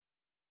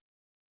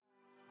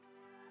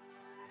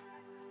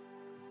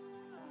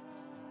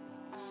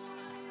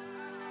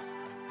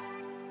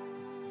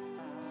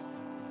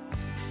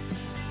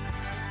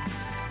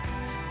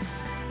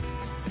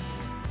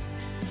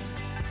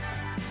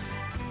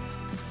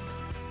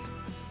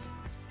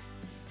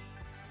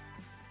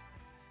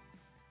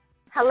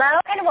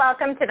Hello and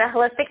welcome to the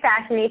Holistic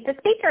Fashionista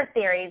Speaker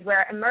Series,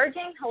 where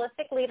emerging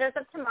holistic leaders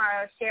of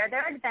tomorrow share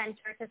their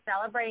adventure to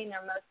celebrating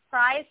their most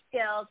prized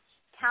skills,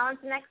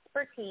 talents, and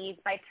expertise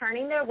by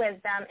turning their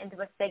wisdom into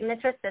a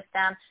signature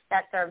system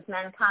that serves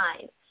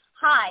mankind.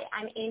 Hi,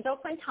 I'm Angel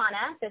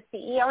Quintana, the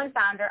CEO and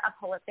founder of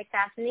Holistic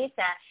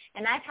Fashionista,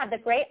 and I've had the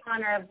great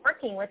honor of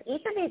working with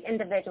each of these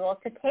individuals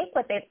to take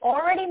what they've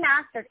already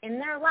mastered in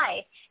their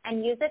life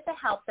and use it to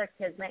help their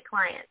Kismet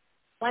clients.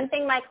 One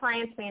thing my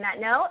clients may not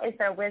know is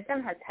their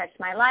wisdom has touched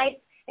my life,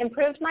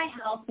 improved my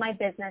health, my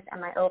business, and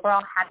my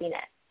overall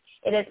happiness.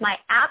 It is my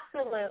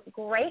absolute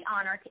great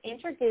honor to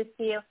introduce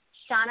to you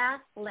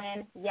Shauna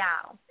Lynn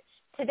Yao.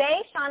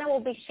 Today, Shauna will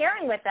be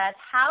sharing with us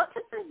how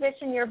to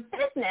position your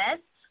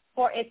business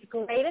for its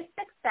greatest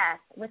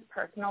success with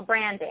personal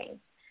branding.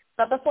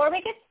 But before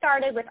we get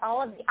started with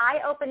all of the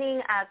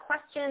eye-opening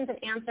questions and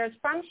answers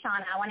from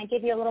Shauna, I want to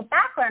give you a little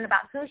background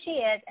about who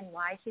she is and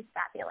why she's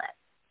fabulous.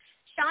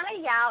 Shauna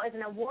Yao is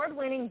an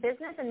award-winning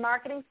business and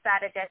marketing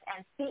strategist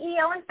and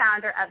CEO and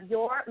founder of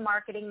Your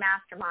Marketing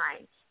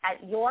Mastermind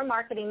at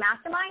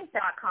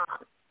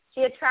yourmarketingmastermind.com.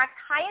 She attracts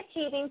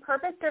high-achieving,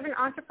 purpose-driven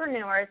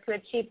entrepreneurs to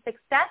achieve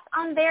success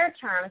on their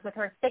terms with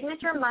her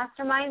signature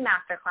Mastermind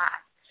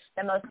Masterclass,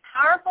 the most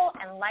powerful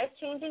and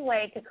life-changing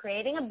way to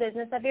creating a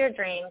business of your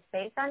dreams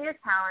based on your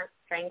talents,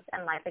 strengths,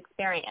 and life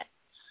experience.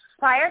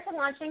 Prior to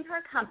launching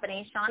her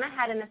company, Shauna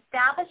had an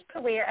established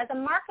career as a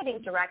marketing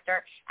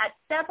director at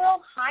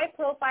several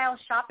high-profile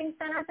shopping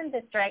centers and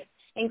districts,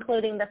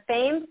 including the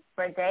famed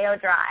Rodeo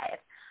Drive.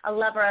 A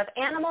lover of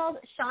animals,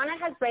 Shauna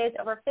has raised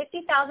over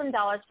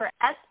 $50,000 for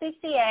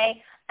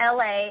SPCA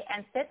LA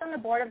and sits on the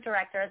board of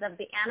directors of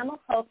the Animal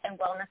Hope and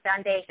Wellness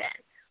Foundation.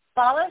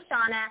 Follow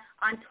Shauna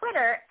on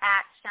Twitter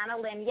at Shauna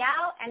Lynn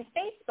Yao and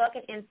Facebook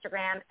and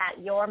Instagram at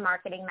Your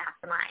Marketing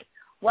Mastermind.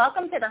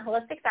 Welcome to the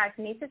Holistic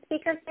Fashionista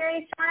Speaker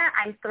Series, Shauna.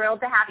 I'm thrilled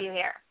to have you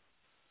here.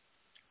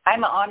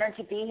 I'm honored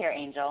to be here,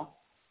 Angel.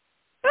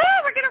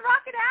 Oh, we're going to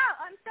rock it out.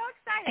 I'm so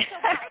excited. So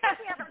I think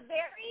we have a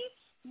very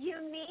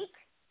unique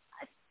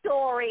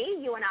story.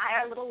 You and I,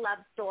 our little love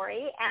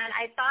story. And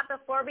I thought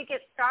before we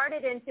get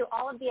started into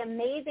all of the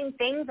amazing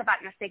things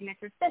about your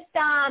signature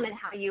system and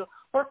how you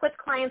work with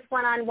clients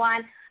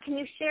one-on-one, can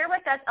you share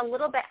with us a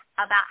little bit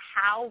about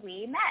how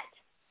we met?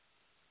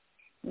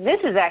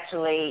 This is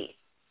actually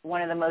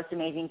one of the most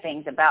amazing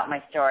things about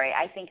my story.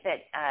 I think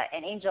that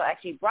an Angel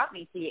actually brought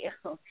me to you.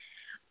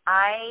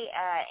 I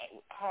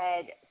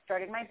had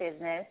started my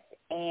business,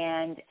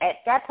 and at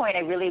that point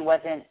I really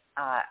wasn't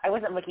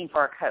looking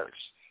for a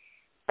coach.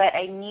 But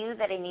I knew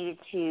that I needed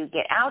to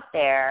get out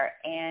there,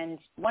 and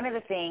one of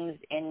the things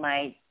in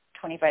my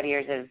 25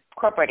 years of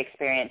corporate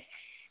experience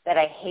that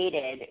I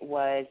hated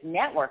was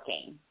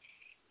networking.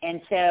 And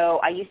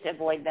so I used to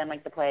avoid them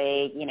like the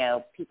plague,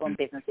 people in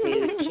business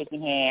suits,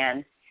 shaking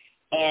hands.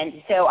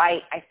 And so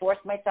I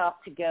forced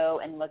myself to go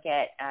and look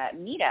at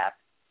Meetup,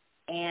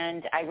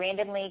 and I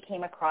randomly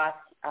came across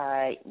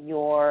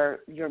your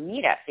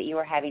Meetup that you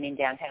were having in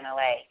downtown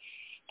LA.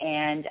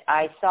 And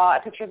I saw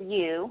a picture of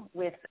you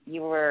it's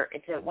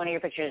one of your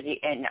pictures,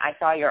 and I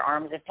saw your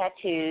arms of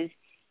tattoos.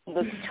 You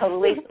looked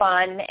totally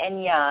fun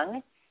and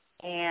young,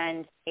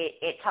 and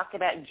it talked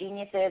about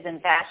geniuses in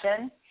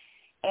fashion.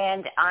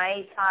 And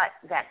I thought,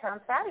 that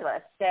sounds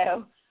fabulous.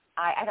 So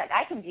I thought,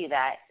 I can do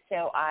that.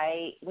 So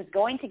I was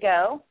going to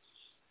go,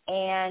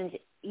 and,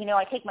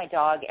 I take my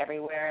dog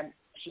everywhere.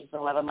 She's the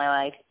love of my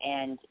life,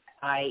 and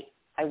I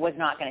was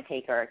not going to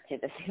take her to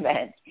this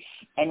event.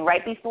 And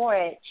right before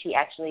it, she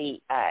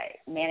actually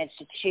managed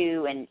to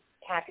chew and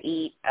half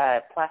eat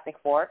a plastic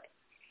fork.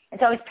 And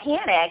so I was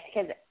panicked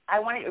because I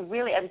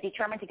was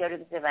determined to go to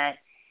this event,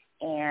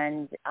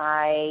 and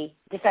I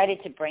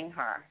decided to bring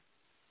her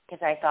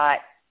because I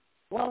thought,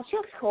 well, she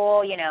looks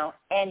cool,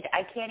 and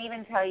I can't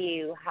even tell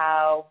you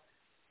how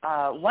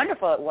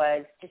wonderful it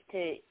was just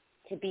to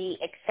be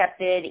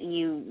accepted.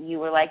 You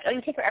were like, oh,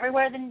 you take her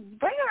everywhere, then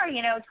bring her,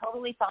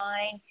 totally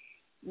fine.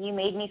 You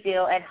made me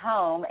feel at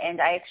home, and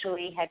I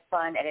actually had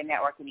fun at a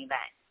networking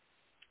event.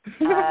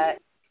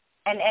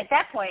 And at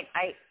that point,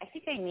 I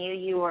think I knew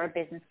you were a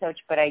business coach,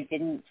 but I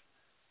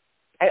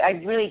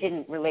really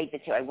didn't relate the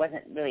two. I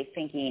wasn't really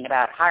thinking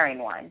about hiring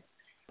one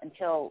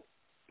until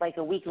like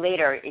a week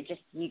later.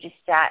 You just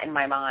sat in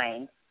my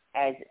mind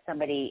as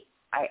somebody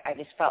I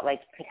just felt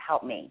like could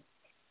help me.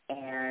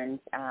 And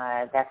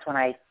that's when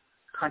I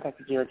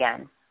contacted you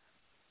again.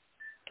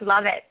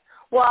 Love it.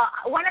 Well,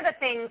 one of the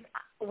things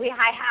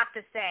I have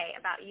to say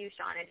about you,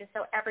 Shauna, just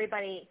so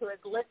everybody who is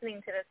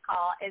listening to this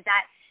call, is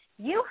that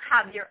you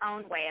have your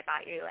own way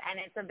about you, and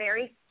it's a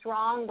very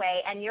strong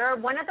way, and you're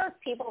one of those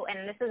people,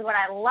 and this is what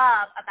I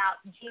love about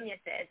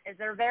geniuses, is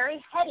they're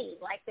very heady.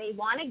 Like, they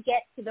want to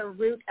get to the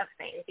root of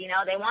things,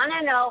 they want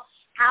to know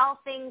how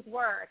things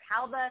work,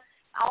 how the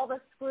all the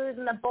screws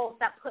and the bolts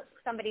that put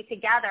somebody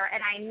together.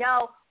 And I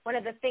know one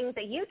of the things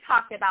that you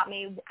talked about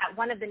me at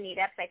one of the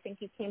meetups, I think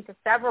you came to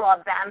several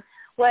of them,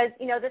 was,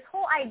 this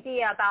whole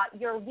idea about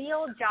your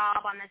real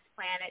job on this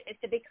planet is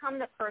to become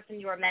the person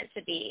you are meant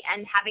to be,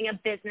 and having a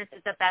business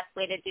is the best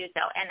way to do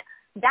so. And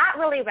that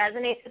really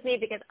resonates with me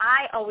because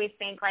I always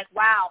think like,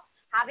 wow,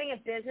 having a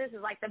business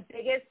is like the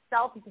biggest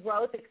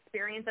self-growth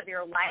experience of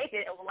your life.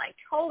 It will like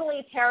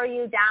totally tear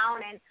you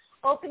down and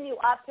open you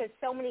up to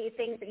so many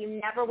things that you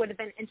never would have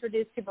been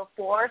introduced to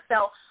before.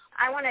 So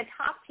I want to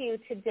talk to you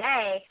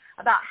today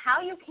about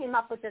how you came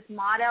up with this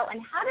motto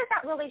and how does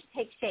that really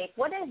take shape?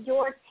 What is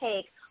your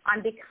take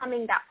on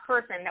becoming that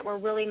person that we're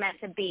really meant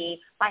to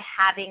be by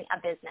having a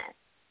business?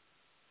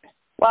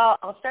 Well,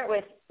 I'll start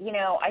with,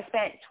 I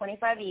spent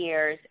 25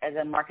 years as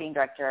a marketing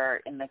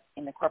director in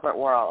the corporate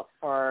world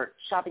for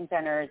shopping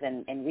centers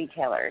and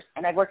retailers,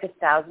 and I've worked with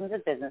thousands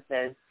of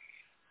businesses.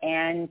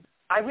 And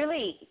I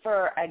really,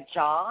 for a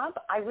job,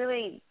 I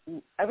really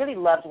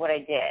loved what I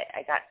did.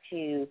 I got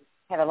to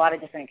have a lot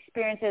of different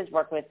experiences,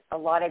 work with a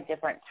lot of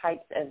different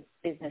types of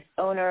business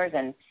owners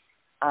and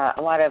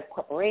a lot of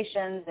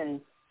corporations, and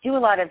do a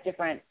lot of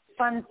different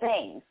fun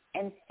things.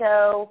 And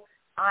so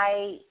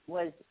I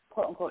was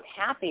quote unquote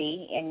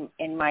happy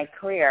in my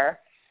career.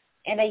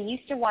 And I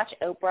used to watch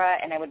Oprah,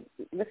 and I would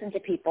listen to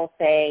people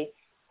say,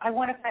 I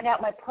want to find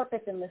out my purpose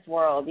in this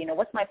world.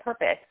 What's my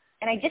purpose?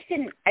 And I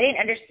didn't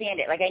understand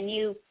it. Like, I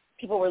knew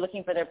people were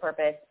looking for their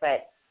purpose,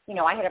 but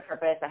I had a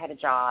purpose, I had a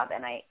job,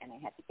 and I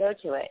had to go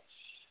to it.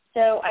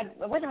 So I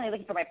wasn't really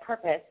looking for my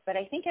purpose, but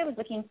I think I was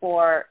looking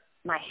for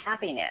my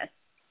happiness,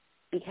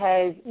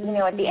 because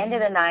at the end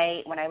of the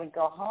night when I would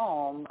go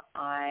home,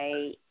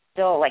 I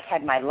still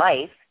had my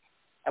life,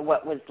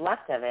 what was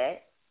left of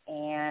it,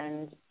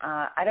 and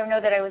I don't know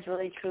that I was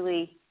really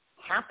truly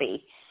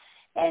happy.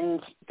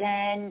 And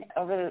then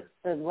over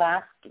the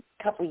last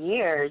couple of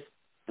years,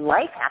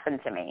 life happened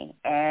to me,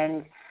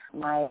 and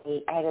I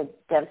had a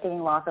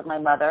devastating loss of my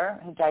mother,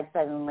 who died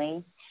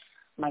suddenly.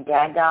 My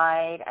dad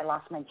died. I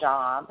lost my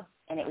job,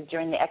 and it was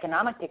during the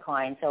economic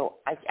decline, so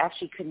I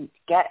actually couldn't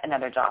get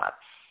another job.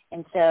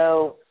 And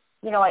so,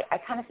 I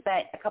kind of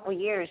spent a couple of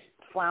years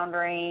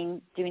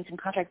floundering, doing some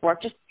contract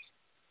work, just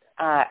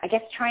I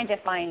guess trying to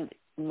find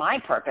my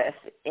purpose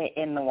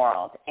in the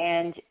world.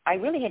 And I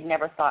really had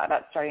never thought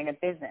about starting a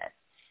business.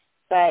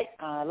 But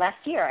last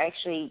year, I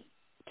actually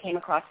came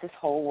across this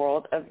whole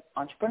world of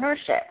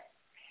entrepreneurship.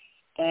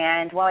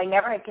 And while I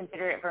never had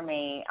considered it for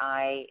me,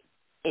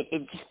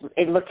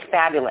 it looked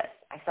fabulous.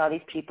 I saw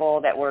these people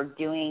that were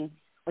doing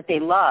what they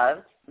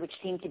loved, which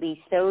seemed to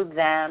be so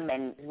them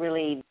and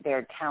really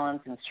their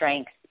talents and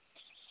strengths.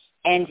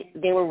 And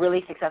they were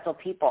really successful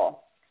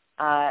people.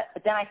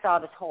 But then I saw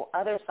this whole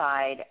other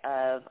side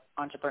of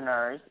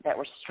entrepreneurs that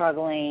were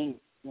struggling.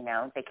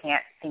 They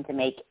can't seem to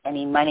make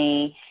any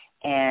money,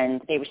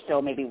 and they were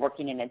still maybe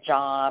working in a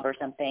job or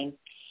something.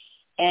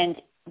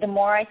 And the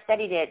more I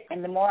studied it,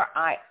 and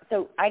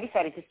so I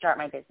decided to start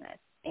my business.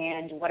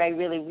 And what I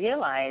really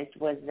realized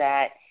was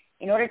that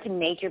in order to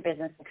make your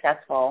business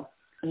successful,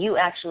 you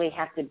actually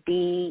have to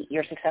be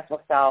your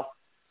successful self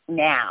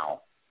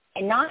now,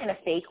 and not in a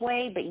fake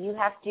way, but you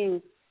have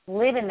to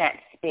live in that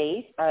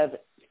space of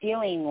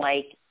feeling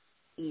like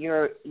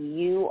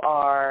you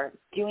are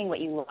doing what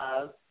you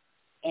love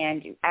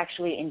and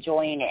actually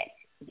enjoying it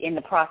in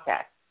the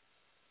process.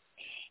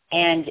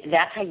 And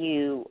that's how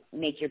you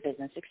make your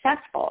business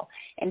successful.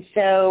 And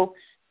so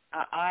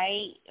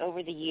I,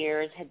 over the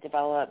years, had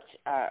developed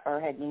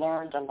or had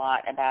learned a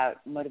lot about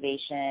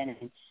motivation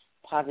and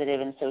positive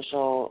and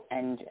social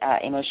and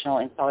emotional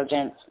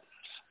intelligence.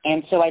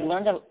 And so I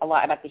learned a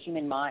lot about the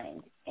human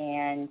mind.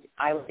 And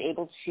I was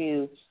able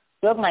to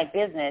build my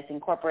business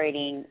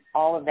incorporating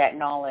all of that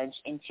knowledge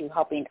into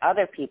helping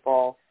other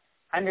people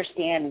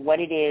understand what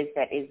it is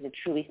that is the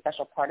truly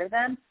special part of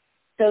them,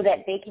 so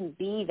that they can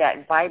be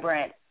that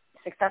vibrant,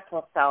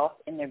 successful self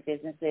in their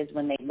businesses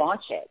when they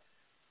launch it.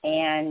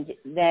 And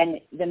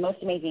then the most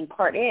amazing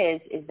part is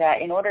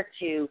that in order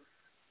to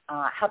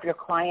help your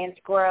clients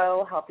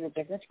grow, help your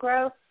business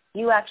grow,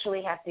 you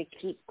actually have to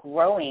keep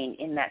growing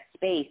in that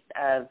space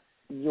of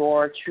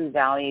your true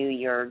value,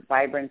 your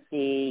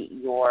vibrancy,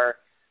 your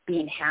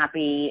being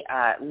happy,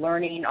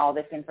 learning all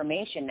this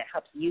information that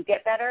helps you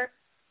get better.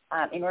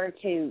 In order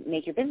to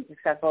make your business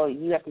successful,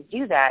 you have to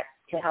do that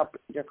to help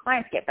your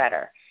clients get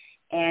better.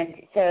 And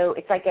so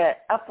it's like a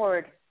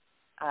upward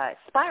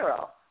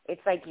spiral.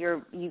 It's like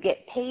you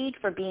get paid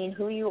for being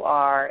who you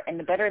are, and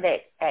the better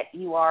that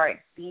you are at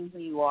being who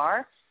you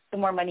are, the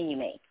more money you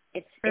make.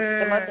 It's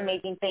the most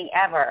amazing thing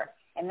ever.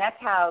 And that's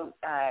how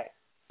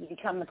you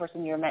become the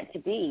person you're meant to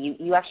be.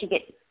 You actually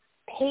get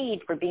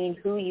paid for being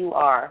who you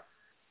are.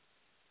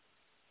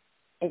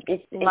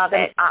 Love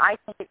it. I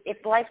think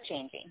it's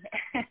life-changing.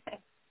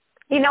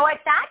 You know what?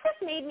 That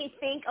just made me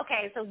think,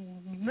 okay, so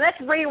let's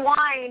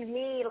rewind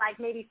me like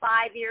maybe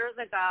 5 years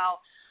ago.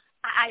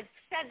 I've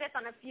said this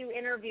on a few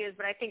interviews,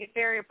 but I think it's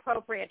very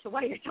appropriate to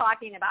what you're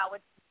talking about.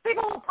 Which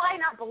people will probably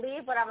not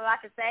believe what I'm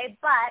about to say,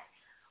 but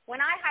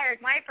when I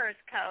hired my first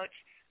coach,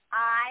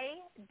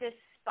 I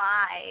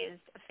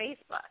despised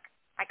Facebook.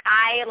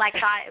 I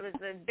thought it was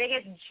the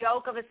biggest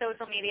joke of a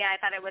social media. I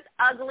thought it was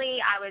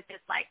ugly. I was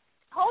just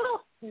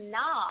total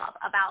snob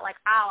about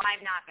oh,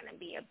 I'm not going to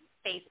be a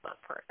Facebook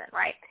person,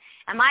 right?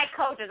 And my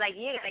coach was like,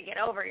 you got to get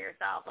over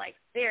yourself.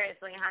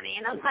 Seriously, honey.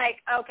 And I'm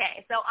like,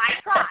 okay. So I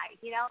tried,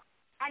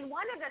 And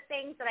one of the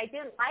things that I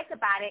didn't like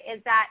about it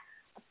is that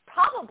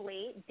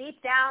probably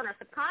deep down or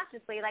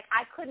subconsciously,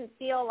 I couldn't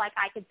feel like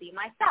I could be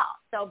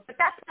myself. So, but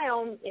that's my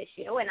own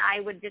issue. And I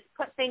would just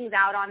put things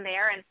out on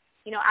there. And,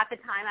 at the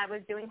time I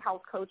was doing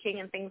health coaching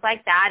and things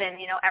like that. And,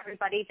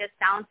 everybody just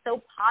sounds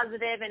so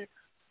positive and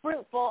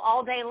fruitful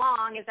all day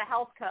long as a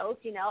health coach,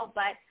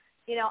 but,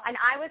 and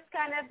I was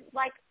kind of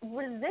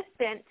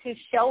resistant to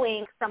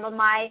showing some of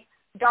my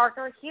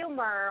darker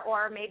humor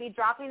or maybe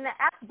dropping the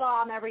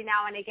F-bomb every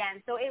now and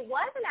again. So it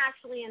wasn't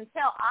actually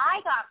until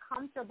I got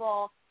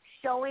comfortable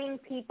showing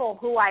people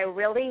who I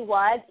really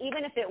was,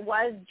 even if it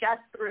was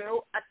just through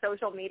a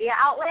social media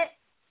outlet,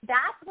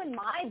 that's when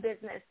my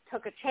business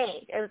took a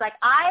change. It was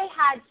I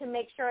had to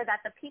make sure that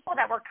the people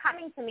that were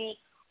coming to me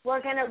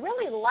were going to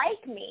really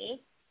like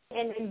me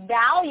and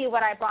value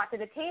what I brought to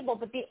the table.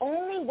 But the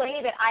only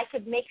way that I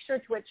could make sure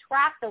to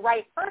attract the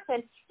right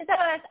person is that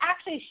I was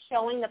actually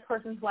showing the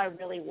person who I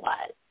really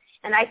was.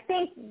 And I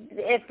think,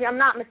 if I'm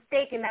not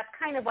mistaken, that's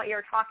kind of what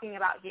you're talking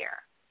about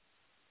here.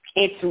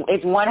 It's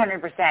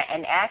 100%.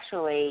 And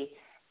actually,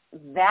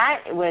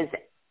 that was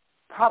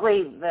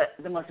probably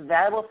the most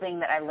valuable thing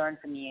that I learned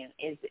from you,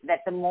 is that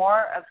the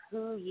more of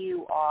who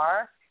you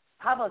are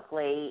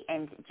publicly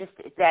and just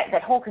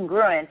that whole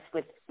congruence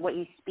with what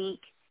you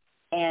speak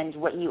and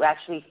what you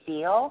actually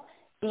feel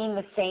being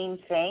the same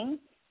thing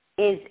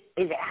is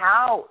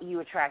how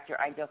you attract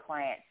your ideal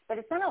clients. But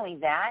it's not only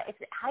that, it's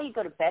how you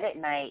go to bed at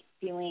night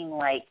feeling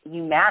like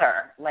you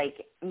matter,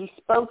 like you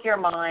spoke your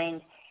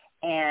mind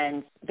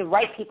and the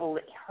right people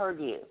heard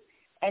you.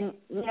 And,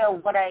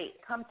 what I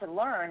come to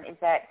learn is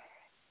that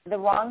the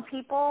wrong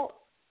people,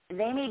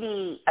 they may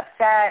be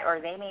upset or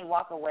they may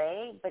walk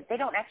away, but they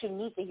don't actually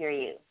need to hear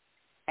you.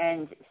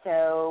 And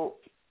so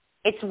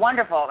it's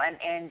wonderful,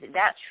 and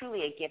that's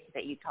truly a gift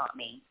that you taught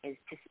me, is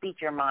to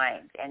speak your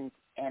mind, and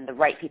the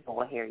right people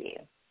will hear you.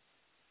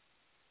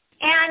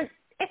 And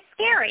it's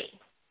scary.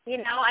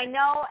 I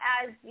know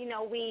as,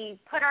 we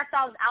put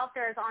ourselves out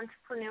there as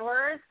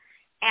entrepreneurs,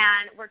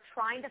 and we're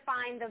trying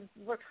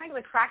to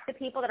attract the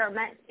people that are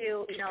meant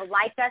to,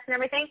 like us and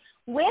everything,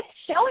 with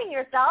showing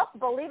yourself,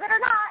 believe it or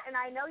not, and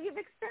I know you've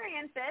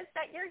experienced this,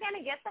 that you're going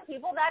to get some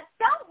people that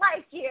don't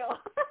like you.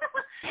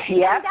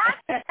 Yep. And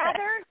that's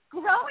another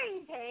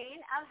growing pain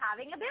of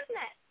having a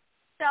business.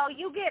 So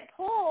you get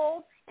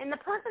pulled, and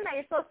the person that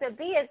you're supposed to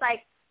be is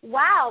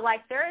wow,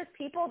 there is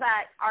people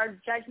that are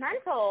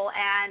judgmental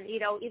and,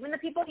 even the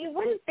people you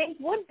wouldn't think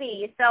would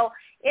be. So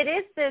it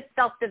is this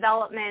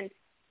self-development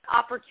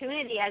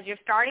opportunity as you're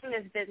starting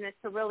this business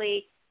to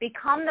really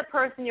become the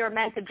person you're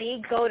meant to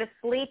be, go to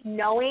sleep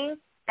knowing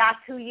that's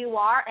who you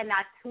are and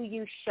that's who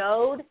you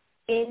showed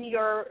in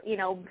your,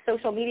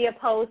 social media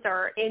posts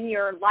or in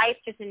your life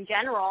just in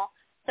general.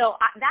 So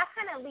that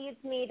kind of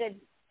leads me to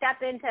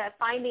step into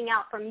finding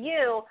out from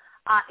you.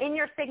 In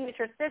your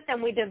signature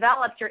system, we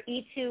developed your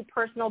E2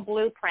 personal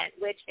blueprint,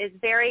 which is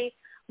very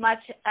much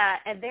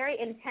a very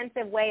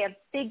intensive way of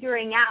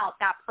figuring out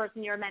that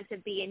person you're meant to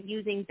be and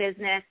using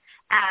business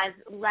as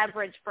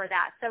leverage for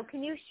that. So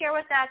can you share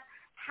with us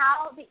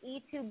how the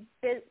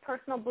E2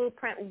 personal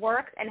blueprint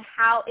works and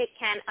how it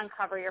can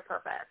uncover your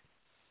purpose?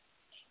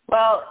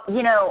 Well,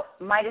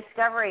 my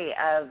discovery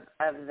of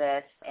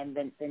this and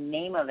the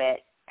name of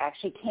it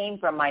actually came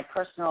from my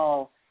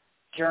personal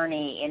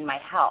journey in my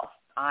health.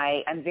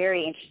 I'm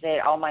very interested.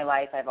 All my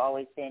life I've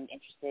always been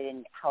interested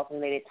in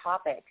health-related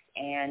topics,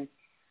 and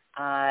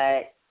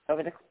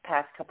over the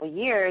past couple of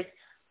years,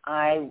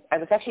 I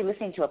was actually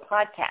listening to a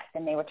podcast,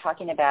 and they were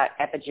talking about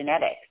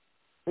epigenetics,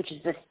 which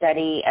is the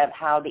study of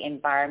how the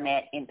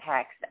environment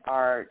impacts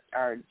our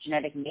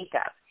genetic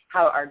makeup,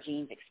 how our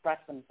genes express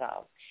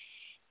themselves.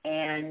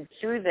 And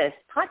through this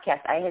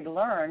podcast, I had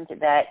learned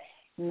that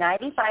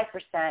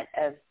 95%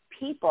 of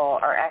people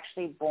are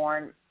actually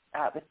born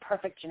with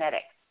perfect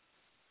genetics,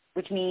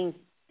 which means,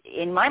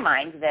 in my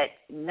mind, that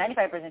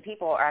 95% of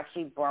people are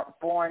actually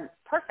born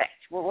perfect.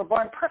 We're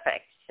born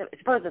perfect,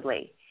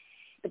 supposedly.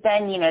 But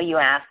then, you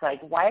ask,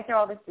 why is there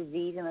all this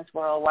disease in this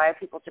world? Why are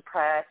people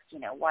depressed?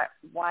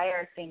 Why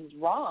are things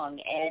wrong?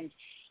 And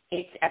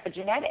it's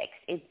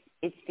epigenetics.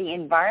 It's the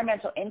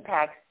environmental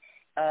impacts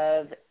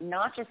of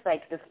not just,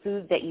 the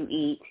food that you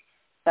eat,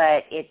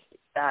 but it's,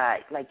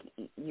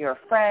 your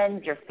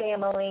friends, your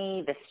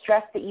family, the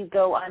stress that you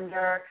go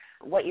under,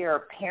 what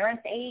your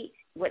parents ate,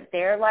 what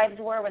their lives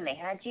were when they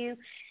had you.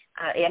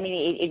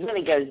 It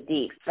really goes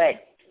deep.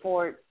 But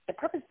for the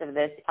purpose of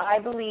this, I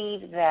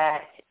believe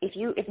that if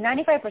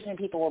 95% of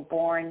people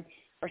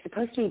were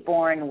supposed to be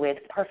born with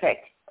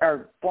perfect,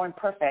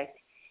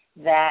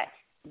 that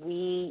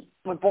we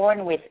were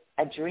born with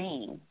a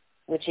dream,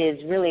 which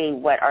is really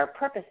what our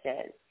purpose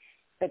is.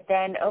 But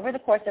then over the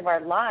course of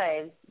our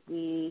lives,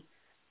 we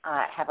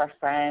have our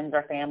friends,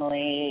 our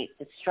family,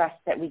 the stress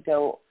that we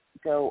go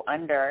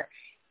under,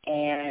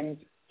 and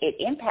it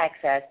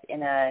impacts us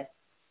in a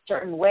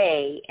certain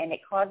way, and it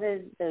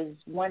causes those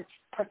once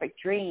perfect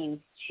dreams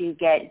to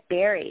get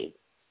buried.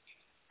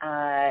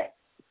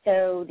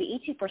 So the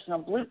E2 Personal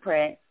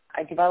Blueprint,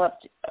 I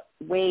developed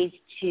ways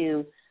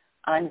to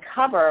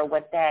uncover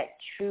what that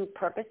true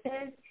purpose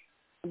is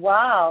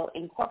while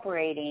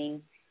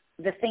incorporating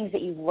the things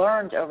that you've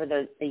learned over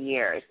the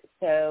years.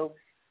 So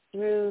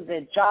through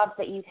the jobs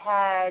that you've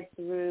had,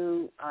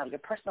 through your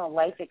personal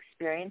life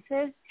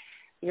experiences,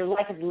 your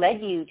life has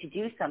led you to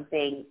do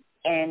something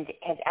and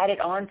has added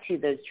on to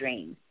those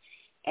dreams.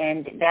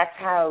 And that's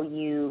how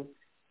you,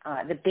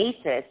 the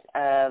basis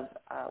of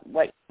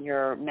what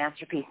your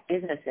masterpiece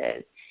business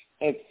is.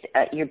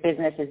 It's your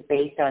business is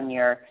based on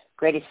your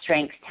greatest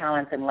strengths,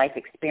 talents, and life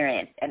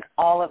experience, and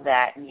all of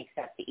that makes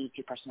up the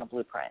E2 Personal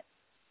Blueprint.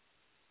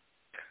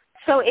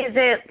 So is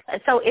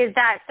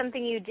that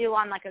something you do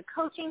on like a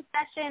coaching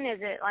session? Is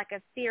it like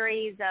a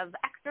series of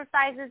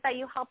exercises that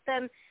you help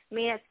them? I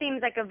mean, it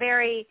seems like a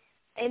very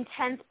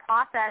intense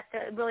process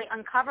to really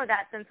uncover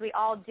that, since we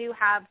all do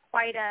have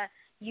quite a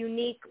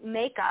unique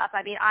makeup.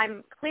 I mean,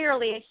 I'm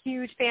clearly a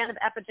huge fan of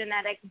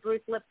epigenetics.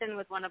 Bruce Lipton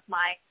was one of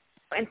my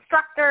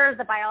instructors,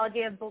 the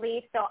biology of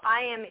belief. So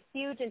I am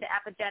huge into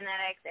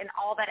epigenetics and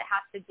all that it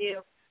has to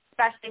do,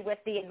 especially with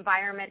the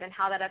environment and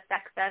how that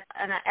affects us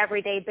on an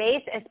everyday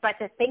basis. But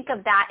to think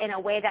of that in a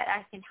way that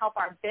I can help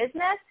our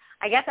business,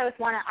 I guess I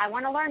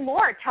want to learn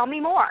more. Tell me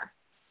more.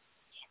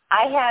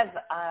 I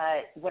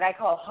have what I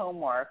call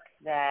homework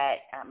that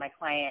my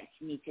clients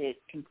need to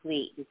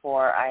complete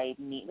before I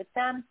meet with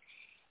them,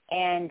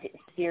 and a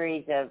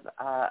series of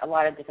a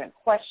lot of different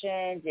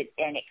questions,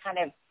 and it kind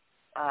of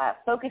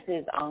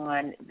focuses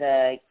on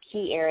the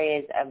key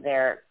areas of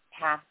their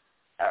past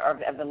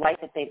or of the life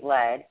that they've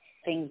led,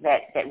 things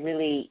that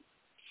really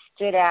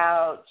stood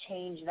out,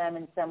 changed them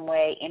in some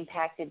way,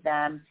 impacted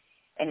them.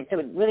 And so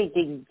it really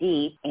digs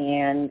deep,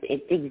 and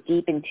it digs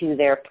deep into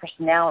their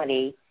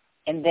personality.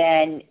 And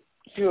then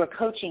through a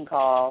coaching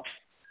call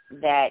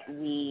that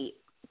we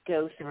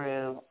go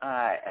through,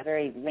 a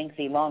very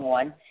lengthy, long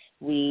one,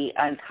 we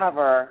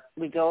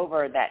go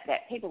over that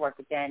paperwork,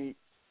 but then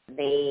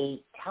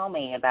they tell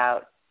me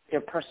about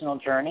their personal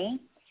journey,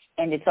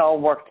 and it's all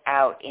worked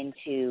out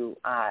into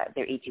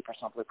their E2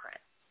 Personal Blueprint.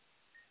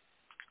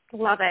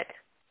 Love it.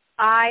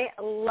 I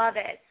love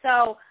it.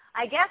 So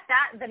I guess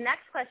that the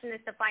next question is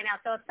to find out,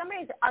 so if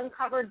somebody's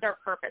uncovered their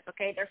purpose,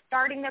 okay, they're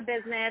starting their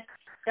business,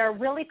 they're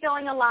really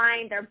feeling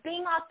aligned, they're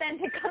being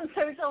authentic on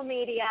social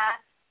media,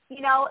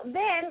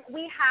 then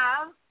we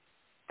have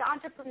the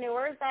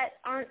entrepreneurs that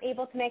aren't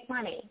able to make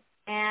money,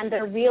 and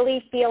they're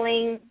really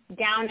feeling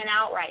down and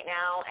out right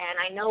now. And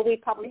I know we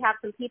probably have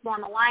some people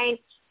on the line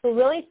who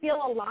really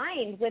feel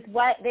aligned with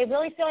what they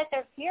really feel like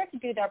they're here to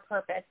do their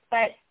purpose.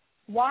 But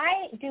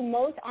why do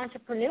most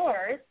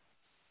entrepreneurs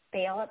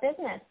fail at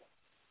business?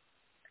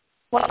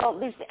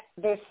 Well,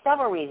 there's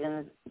several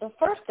reasons. The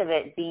first of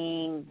it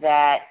being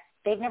that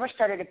they've never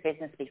started a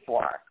business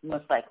before,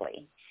 most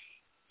likely.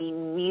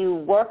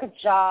 You work a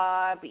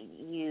job,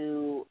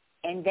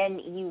 and then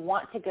you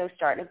want to go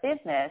start a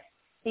business.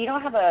 So you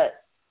don't have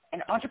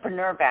an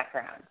entrepreneur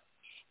background.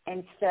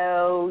 And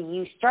so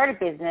you start a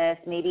business,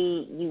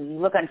 maybe you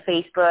look on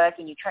Facebook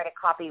and you try to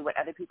copy what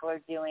other people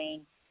are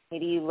doing.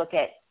 Maybe you look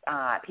at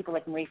people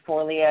like Marie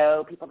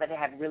Forleo, people that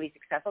have really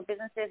successful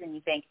businesses, and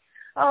you think,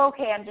 oh,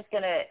 okay, I'm just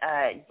going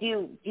to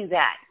do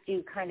that,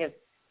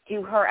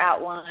 do her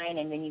outline,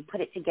 and then you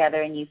put it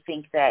together and you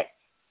think that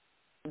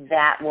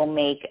will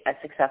make a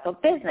successful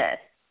business.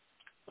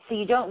 So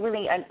you don't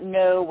really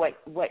know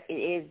what it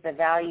is, the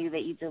value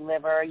that you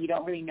deliver. You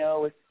don't really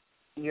know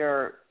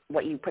if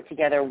what you put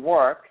together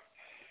works.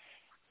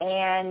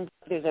 And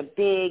there's a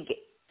big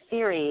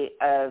theory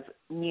of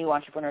new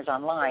entrepreneurs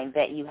online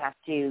that you have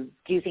to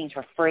do things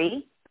for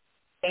free,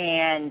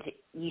 and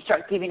you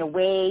start giving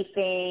away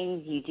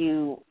things. You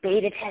do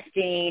beta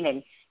testing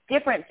and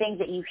different things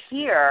that you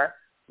hear,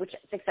 which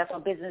successful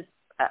business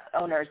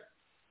owners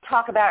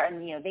talk about,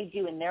 and they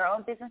do in their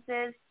own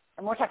businesses.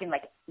 And we're talking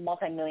like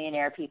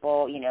multimillionaire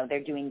people.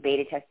 They're doing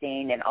beta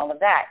testing and all of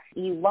that.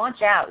 You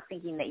launch out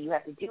thinking that you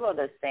have to do all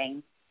those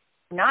things,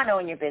 not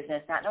knowing your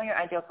business, not knowing your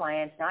ideal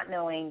clients, not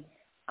knowing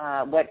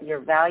what your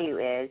value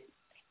is,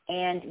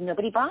 and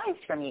nobody buys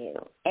from you.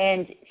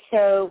 And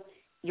so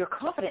your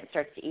confidence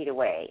starts to eat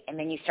away, and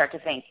then you start to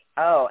think,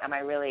 oh, can I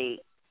really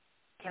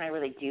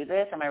do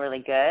this? Am I really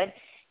good?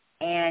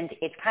 And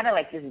it's kind of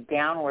like this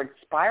downward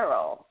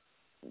spiral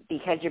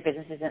because your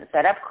business isn't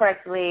set up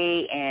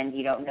correctly, and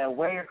you don't know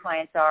where your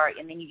clients are,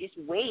 and then you just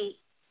wait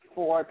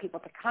for people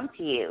to come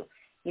to you.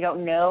 You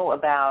don't know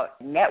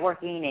about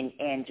networking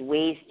and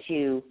ways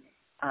to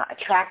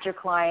attract your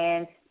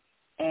clients,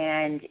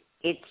 and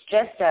it's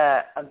just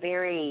a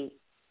very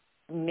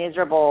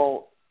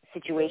miserable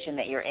situation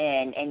that you're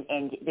in,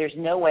 and there's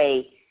no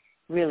way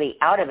really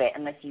out of it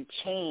unless you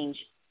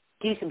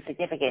do some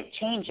significant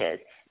changes.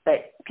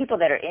 But people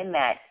that are in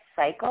that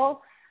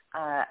cycle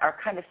are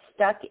kind of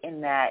stuck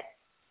in that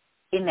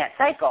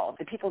cycle.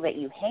 The people that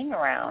you hang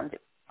around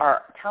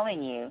are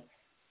telling you,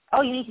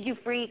 oh, you need to do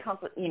free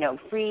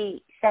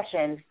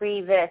sessions,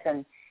 free this,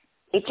 and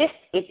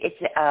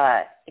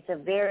it's a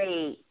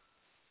very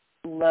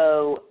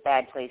low,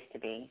 bad place to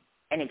be,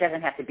 and it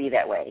doesn't have to be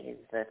that way is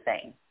the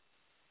thing.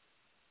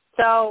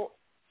 So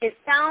it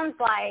sounds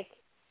like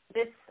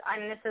this,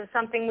 and this is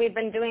something we've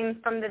been doing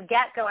from the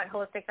get-go at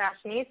Holistic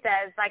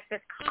Fashionista, is like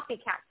this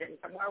copycat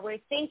syndrome where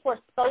we think we're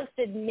supposed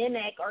to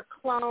mimic or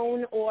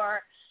clone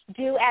or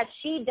do as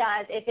she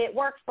does. If it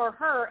works for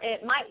her,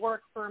 it might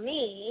work for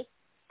me.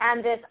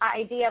 And this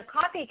idea of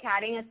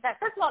copycatting is that,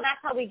 first of all, that's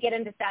how we get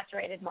into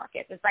saturated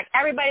markets. It's like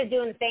everybody's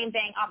doing the same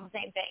thing off the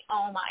same thing.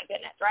 Oh, my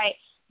goodness, right?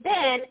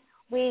 Then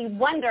we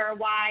wonder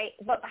why,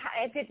 but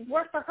if it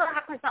worked for her, how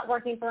come it's not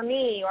working for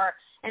me,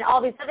 and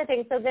all these other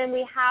things. So then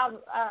we have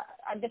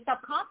the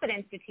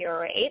self-confidence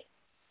deteriorate,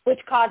 which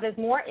causes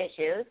more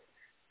issues.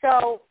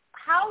 So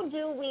how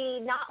do we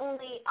not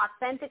only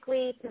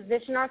authentically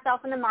position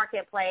ourselves in the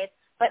marketplace,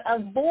 but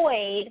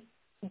avoid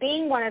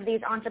being one of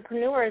these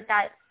entrepreneurs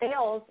that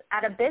fails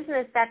at a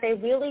business that they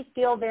really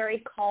feel very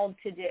called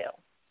to do?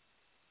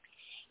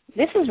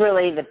 This is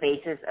really the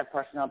basis of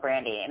personal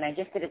branding, and I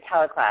just did a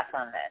teleclass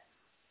on this.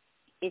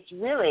 It's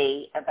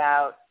really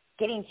about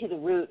getting to the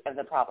root of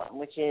the problem,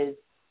 which is,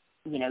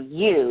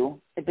 you,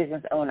 the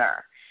business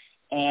owner.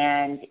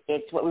 And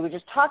it's what we were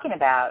just talking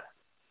about.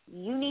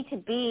 You need to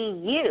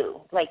be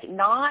you, like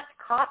not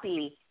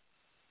copy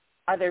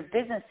other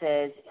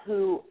businesses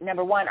who,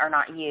 number one, are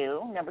not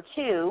you. Number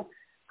two,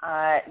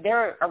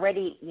 they're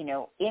already,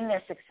 in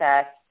their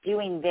success,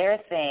 doing their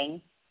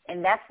thing,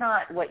 and that's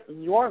not what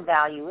your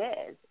value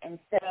is. And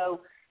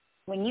so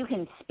when you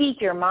can speak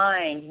your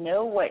mind,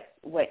 know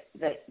what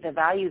the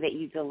value that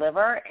you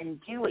deliver, and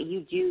do what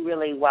you do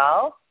really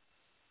well,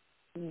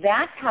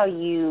 that's how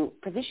you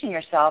position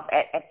yourself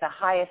at the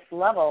highest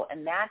level,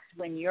 and that's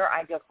when your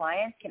ideal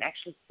clients can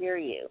actually hear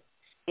you.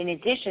 In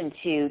addition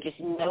to just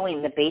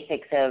knowing the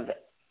basics of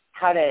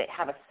how to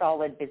have a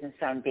solid business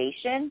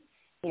foundation,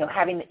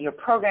 having your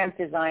programs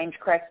designed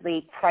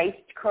correctly,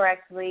 priced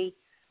correctly,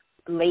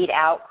 laid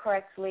out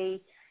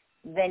correctly,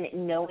 then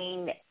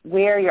knowing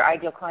where your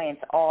ideal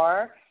clients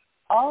are,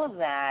 all of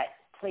that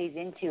plays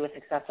into a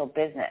successful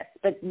business.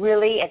 But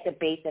really at the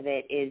base of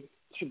it is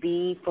to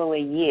be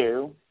fully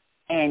you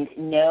and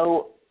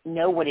know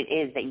what it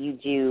is that you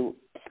do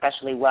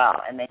especially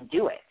well, and then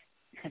do it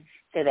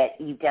so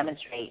that you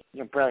demonstrate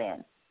your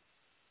brilliance.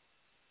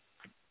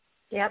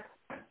 Yep,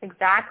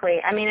 exactly.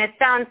 I mean, it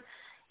sounds,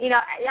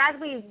 as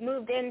we've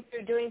moved in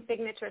through doing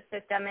Signature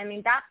System, I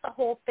mean, that's the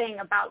whole thing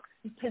about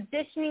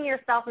positioning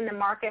yourself in the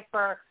market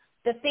for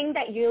the thing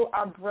that you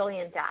are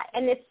brilliant at.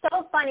 And it's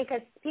so funny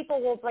because people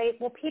will say,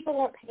 well, people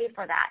won't pay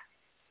for that.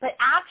 But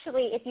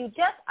actually, if you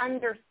just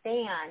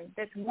understand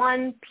this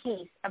one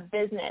piece of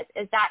business,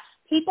 is that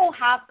people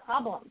have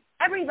problems.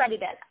 Everybody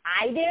does.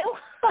 I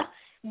do.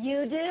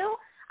 You do.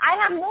 I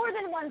have more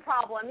than one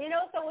problem,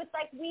 so it's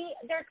like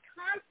there's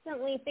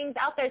constantly things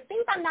out there,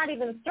 things I'm not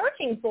even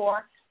searching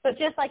for, but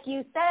just like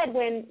you said,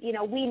 when,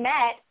 we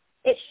met,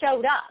 it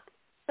showed up.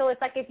 So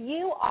it's like if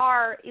you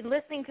are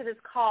listening to this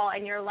call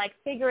and you're like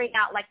figuring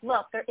out like,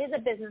 look, there is a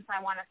business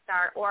I want to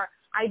start, or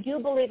I do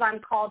believe I'm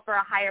called for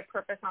a higher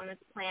purpose on this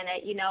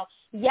planet.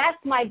 Yes,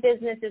 my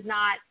business is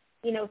not,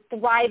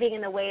 thriving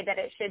in the way that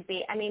it should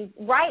be. I mean,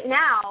 right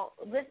now,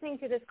 listening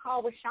to this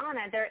call with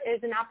Shauna, there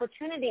is an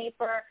opportunity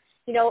for,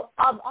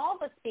 of all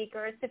the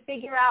speakers to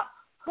figure out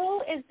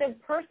who is the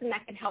person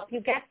that can help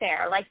you get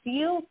there. Like, do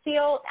you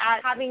feel,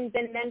 having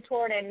been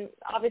mentored, and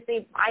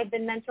obviously I've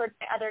been mentored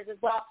by others as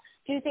well,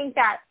 do you think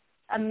that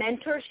a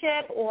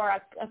mentorship or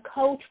a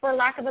coach, for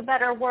lack of a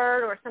better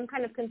word, or some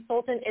kind of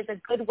consultant is a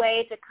good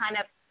way to kind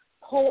of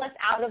pull us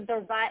out of the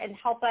rut and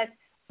help us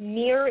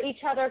mirror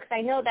each other? Because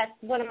I know that's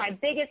one of my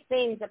biggest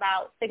things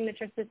about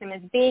Signature System,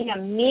 is being a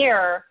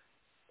mirror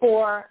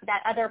for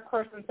that other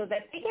person so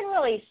that they can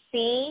really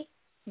see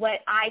what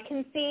I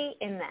can see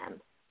in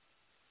them.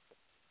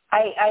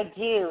 I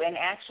do, and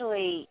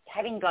actually,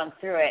 having gone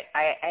through it,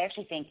 I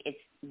actually think it's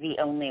the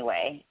only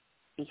way,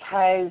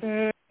 because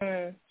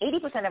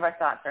 80% of our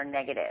thoughts are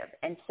negative.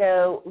 And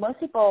so most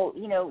people,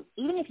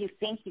 even if you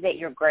think that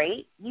you're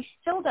great, you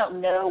still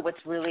don't know what's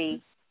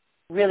really,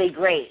 really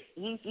great.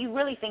 You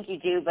really think you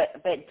do,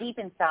 but deep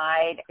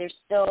inside, there's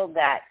still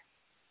that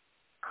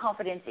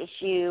confidence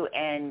issue,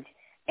 and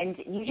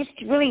you just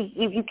really,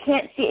 you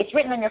can't see it. It's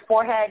written on your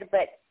forehead,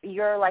 but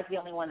you're like the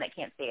only one that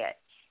can't see it.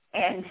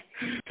 And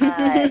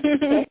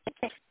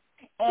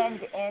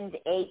and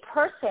a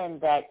person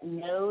that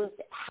knows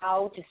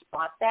how to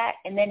spot that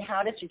and then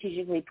how to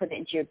strategically put it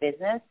into your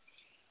business,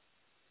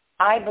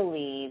 I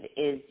believe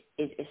is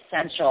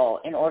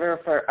essential in order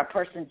for a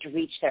person to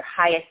reach their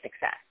highest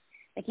success.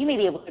 Like, you may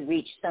be able to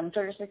reach some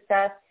sort of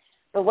success,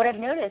 but what I've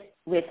noticed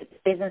with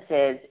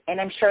businesses,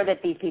 and I'm sure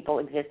that these people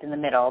exist in the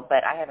middle,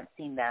 but I haven't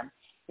seen them,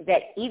 is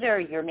that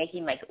either you're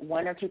making like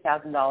 $1,000 or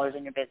 $2,000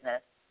 in your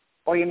business,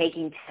 or you're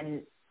making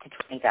 $10,000 to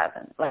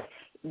 $20,000. Like,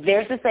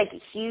 there's this like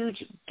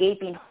huge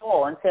gaping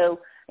hole. And so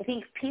I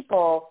think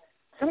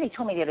somebody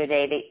told me the other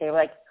day, they were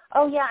like,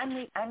 oh yeah,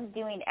 I'm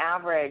doing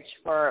average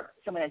for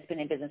someone that's been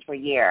in business for a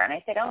year. And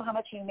I said, oh, how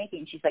much are you making?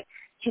 And she's like,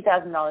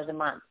 $2,000 a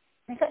month.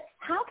 I said,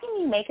 how can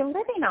you make a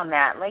living on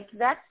that? Like,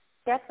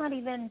 that's not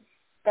even,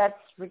 that's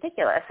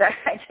ridiculous.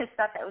 I just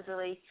thought that was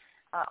really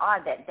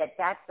odd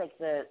that's like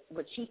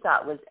what she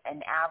thought was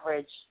an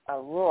average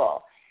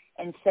rule.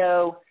 And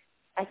so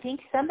I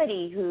think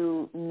somebody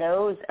who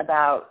knows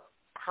about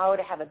how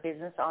to have a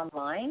business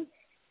online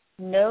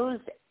knows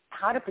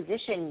how to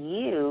position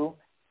you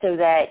so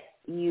that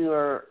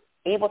you're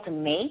able to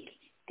make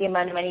the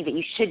amount of money that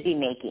you should be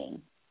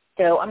making.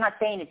 So I'm not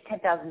saying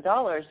it's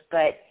 $10,000,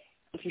 but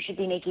if you should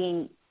be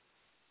making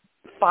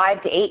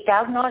 $5,000 to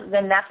 $8,000,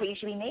 then that's what you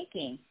should be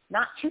making,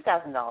 not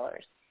 $2,000.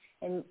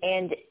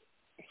 And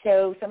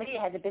so somebody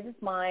that has a business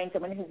mind,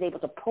 someone who's able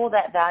to pull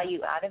that value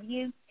out of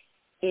you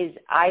is,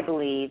 I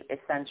believe,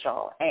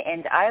 essential.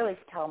 And I always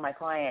tell my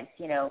clients,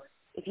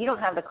 if you don't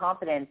have the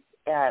confidence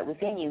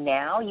within you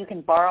now, you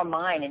can borrow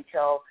mine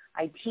until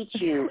I teach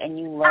you and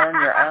you learn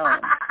your own.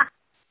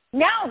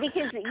 No,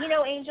 because,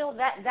 Angel,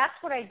 that's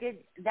what I did.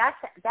 That's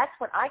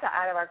what I got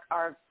out of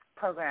our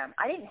program.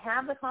 I didn't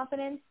have the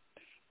confidence,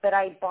 but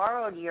I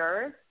borrowed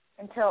yours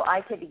until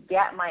I could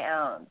get my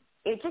own.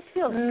 It just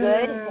feels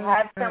good to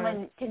have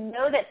someone, to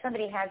know that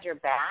somebody has your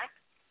back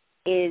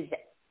is,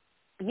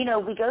 we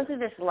go through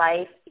this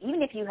life,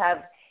 even if you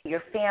have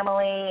your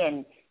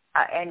family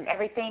and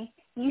everything,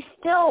 you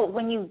still,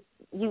 when you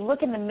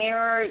look in the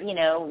mirror,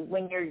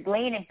 when you're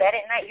laying in bed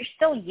at night, you're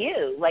still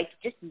you, like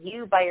just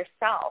you by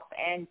yourself.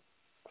 And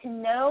to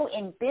know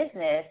in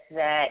business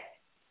that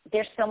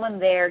there's someone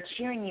there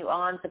cheering you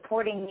on,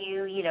 supporting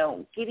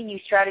you, giving you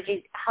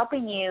strategies,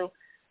 helping you,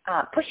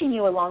 pushing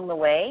you along the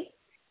way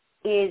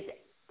is,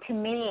 to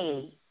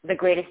me, the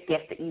greatest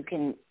gift that you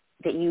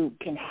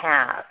can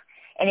have.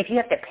 And if you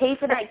have to pay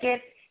for that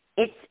gift,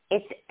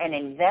 it's an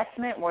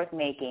investment worth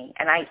making.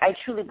 And I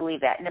truly believe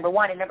that, number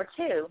one. And number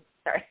two,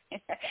 sorry,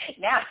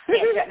 now you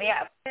can't shut me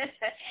up,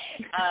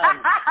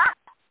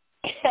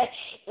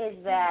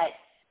 is that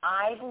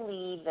I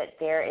believe that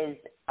there is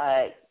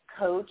a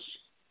coach,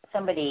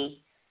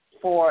 somebody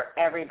for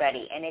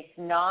everybody. And it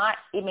may not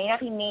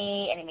be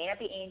me, and it may not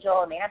be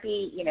Angel, it may not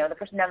be, the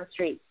person down the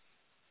street.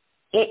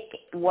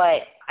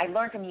 What I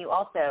learned from you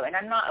also, and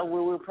I'm not a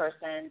woo-woo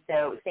person,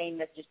 so saying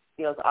this just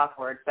feels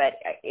awkward, but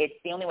it's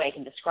the only way I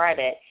can describe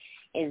it,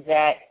 is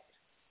that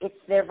it's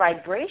their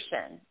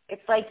vibration.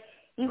 It's like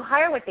you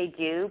hire what they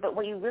do, but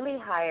what you really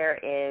hire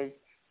is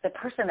the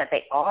person that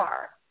they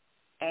are.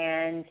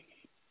 And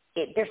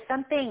there's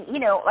something,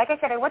 like I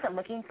said, I wasn't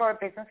looking for a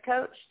business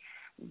coach,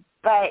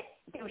 but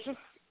there was just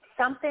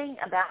something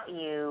about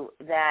you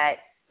that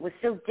was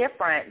so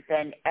different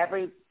than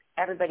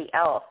everybody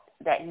else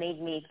that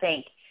made me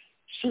think,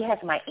 she has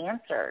my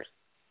answers.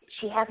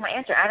 She has my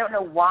answer. I don't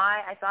know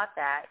why I thought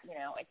that,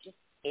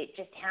 it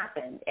just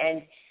happened.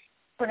 And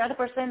for another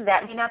person,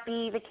 that may not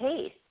be the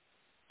case.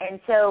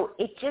 And so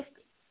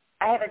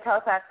I have a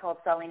teleclass called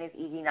Selling is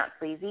Easy, Not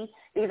Sleazy,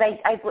 because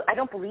I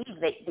don't believe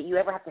that you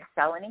ever have to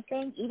sell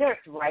anything. Either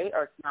it's right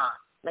or it's not.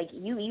 Like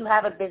you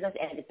have a business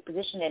and it's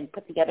positioned and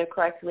put together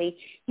correctly.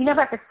 You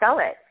never have to sell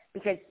it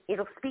because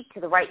it'll speak to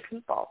the right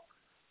people.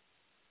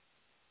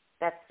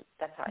 That's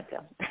how I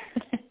feel.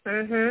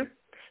 Mhm.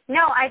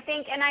 No, I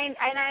think, and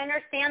I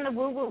understand the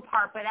woo-woo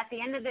part, but at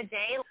the end of the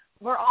day,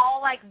 we're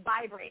all like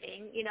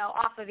vibrating,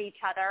 off of each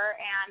other,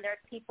 and there's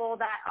people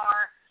that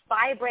are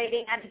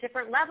vibrating at a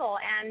different level.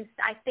 And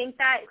I think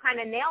that kind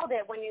of nailed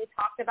it when you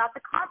talked about the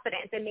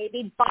confidence and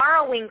maybe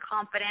borrowing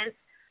confidence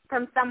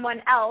from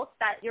someone else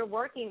that you're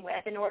working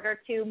with in order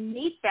to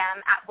meet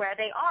them at where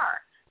they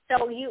are.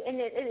 So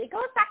it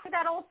goes back to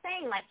that old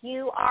saying, like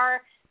you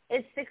are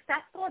as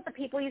successful as the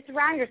people you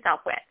surround yourself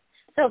with.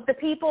 So if the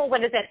people,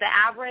 the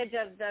average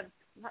of the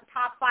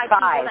top five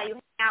people that you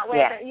hang out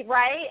with,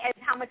 right,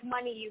 is how much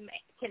money you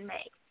can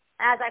make.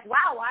 And I was like,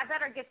 wow, I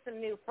better get some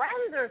new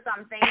friends or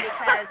something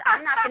because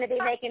I'm not going to be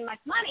making much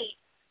money,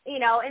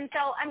 And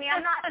so, I'm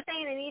not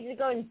saying I need to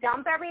go and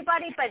dump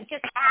everybody, but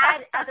just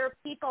add other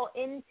people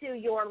into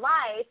your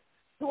life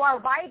who are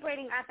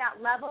vibrating at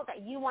that level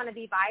that you want to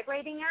be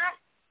vibrating at.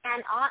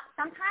 And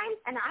sometimes,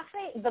 and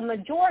actually the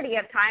majority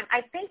of time,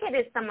 I think it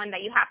is someone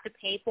that you have to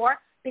pay for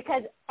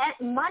because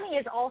money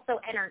is also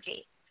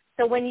energy.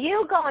 So when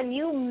you go and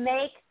you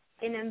make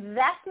an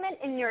investment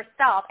in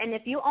yourself, and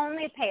if you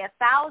only pay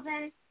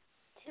 $1,000,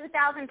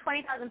 $2,000,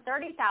 $20,000,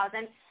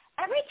 $30,000,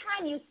 every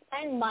time you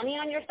spend money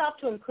on yourself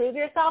to improve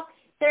yourself,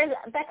 there's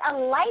like a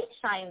light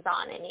shines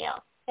on in you.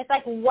 It's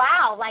like,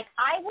 wow, like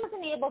I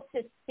wasn't able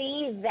to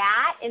see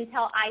that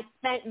until I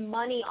spent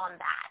money on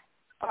that.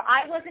 Or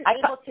I wasn't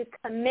able to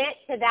commit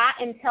to that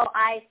until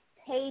I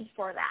paid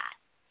for that.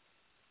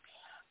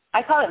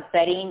 I call it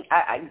betting.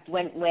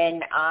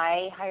 When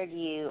I hired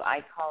you,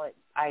 I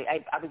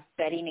was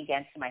betting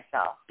against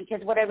myself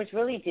because what I was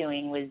really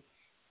doing was,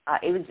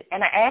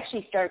 and I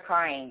actually started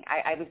crying.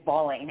 I was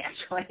bawling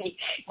actually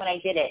when I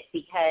did it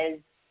because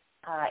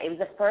it was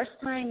the first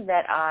time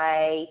that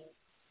I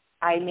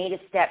made a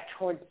step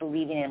towards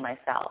believing in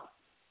myself,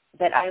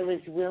 that I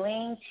was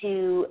willing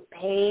to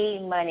pay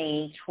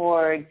money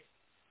towards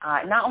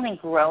not only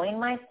growing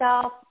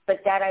myself,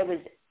 but that I was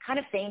kind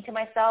of saying to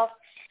myself,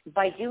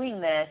 by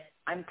doing this,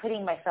 I'm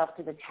putting myself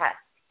to the test,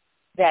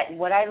 that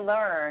what I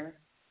learn,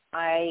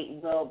 I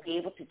will be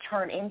able to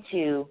turn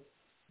into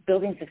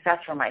building success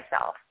for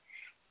myself.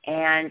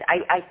 And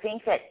I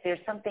think that there's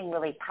something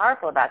really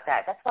powerful about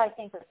that. That's why I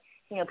think that,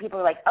 people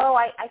are like, oh,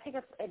 I take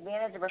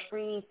advantage of a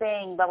free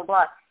thing, blah, blah,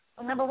 blah.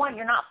 Well, number one,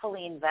 you're not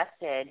fully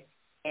invested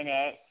in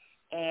it.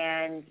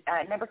 And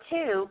number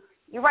two,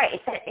 you're right.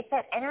 It's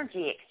that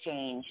energy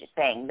exchange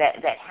thing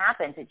that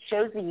happens. It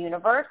shows the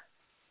universe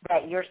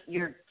that you're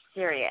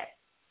serious.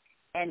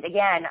 And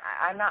again,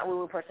 I'm not a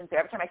woo-woo person, so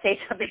every time I say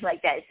something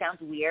like that, it sounds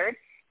weird.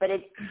 But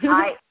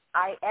I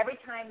every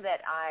time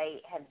that I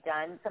have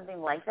done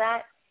something like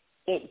that,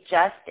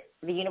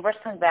 the universe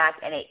comes back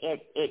and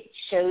it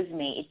shows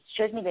me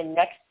the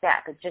next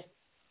step.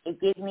 It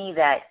gives me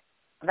that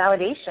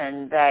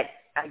validation that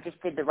I just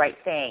did the right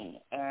thing,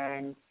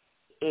 and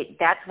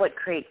that's what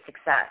creates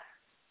success.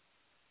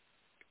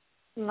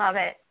 Love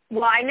it.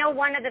 Well, I know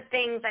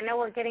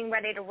we're getting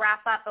ready to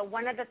wrap up, but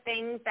one of the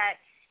things that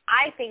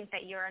I think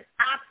that you're an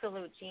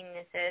absolute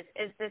genius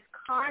is this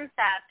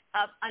concept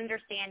of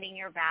understanding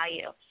your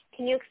value.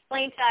 Can you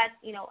explain to us,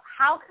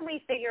 how can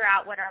we figure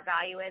out what our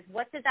value is?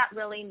 What does that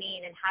really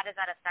mean, and how does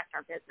that affect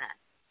our business?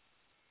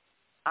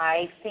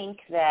 I think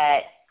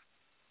that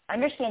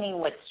understanding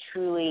what's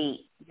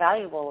truly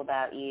valuable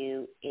about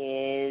you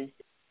is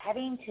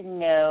having to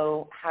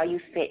know how you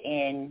fit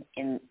in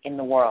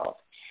the world.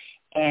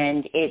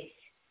 And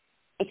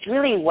it's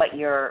really what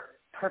your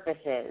purpose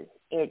is.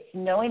 It's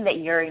knowing that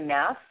you're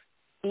enough,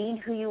 being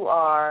who you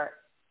are,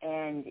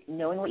 and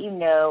knowing what you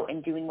know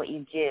and doing what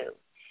you do.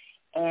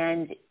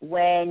 And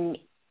when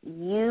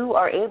you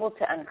are able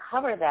to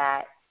uncover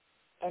that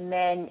and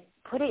then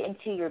put it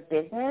into your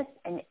business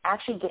and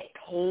actually get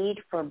paid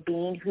for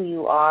being who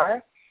you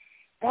are,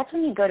 that's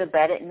when you go to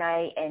bed at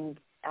night and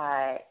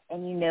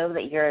you know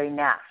that you're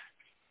enough.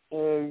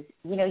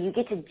 You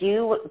get to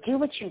do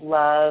what you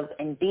love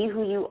and be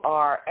who you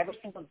are every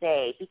single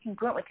day. Be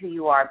congruent with who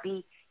you are.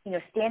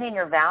 Stand in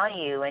your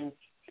value and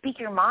speak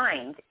your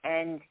mind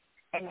and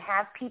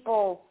have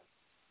people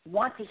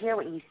want to hear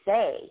what you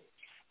say.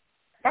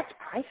 That's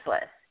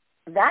priceless.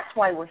 That's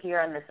why we're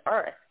here on this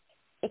earth.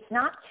 It's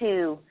not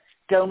to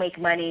go make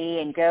money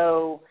and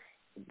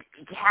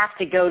have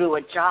to go to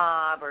a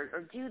job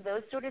or do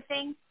those sort of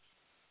things.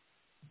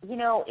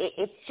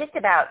 It's just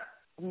about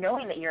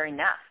knowing that you're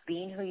enough,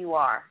 being who you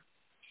are.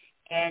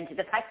 And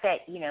the fact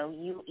that,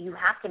 you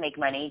have to make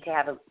money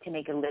to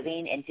make a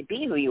living and to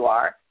be who you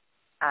are,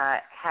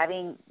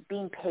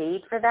 being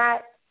paid for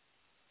that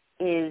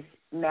is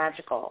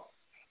magical.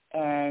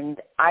 And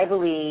I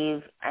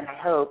believe and I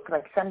hope,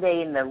 like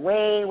someday in the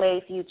way,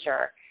 way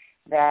future,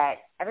 that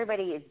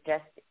everybody is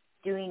just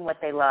doing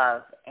what they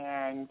love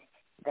and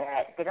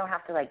that they don't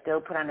have to go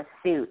put on a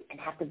suit and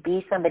have to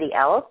be somebody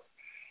else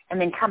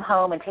and then come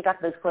home and take off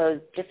those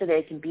clothes just so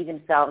they can be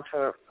themselves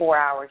for 4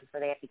 hours before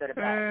they have to go to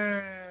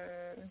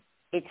bed.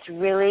 It's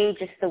really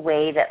just the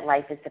way that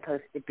life is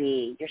supposed to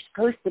be. You're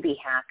supposed to be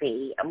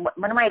happy.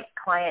 One of my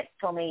clients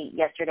told me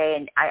yesterday,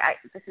 and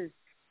this is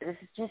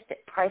just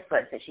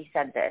priceless that she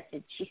said this.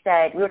 She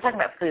said, we were talking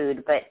about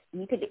food, but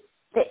you could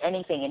fit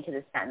anything into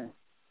the sentence.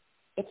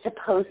 It's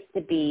supposed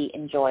to be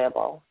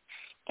enjoyable.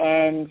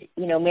 And,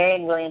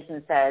 Marianne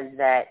Williamson says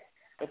that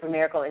if a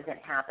miracle isn't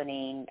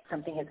happening,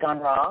 something has gone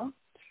wrong.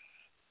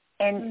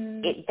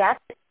 And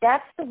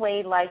that's the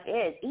way life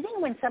is. Even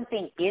when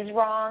something is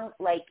wrong,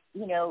 like,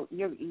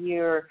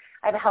 I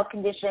have a health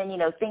condition,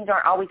 things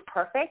aren't always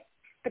perfect,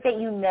 but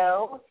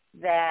that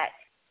that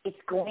it's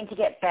going to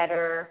get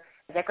better.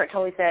 As Eckhart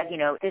Tolle said,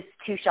 this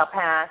too shall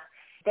pass,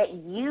 that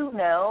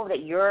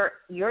that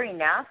you're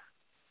enough,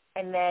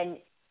 and then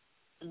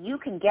you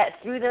can get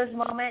through those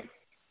moments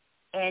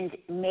and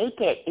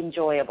make it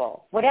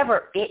enjoyable,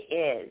 whatever it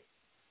is.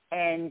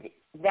 And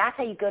that's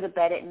how you go to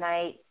bed at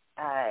night,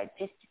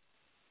 just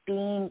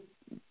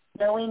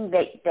knowing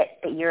that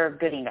you're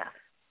good enough.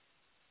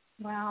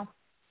 Wow.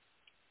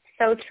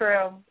 So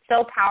true.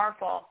 So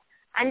powerful.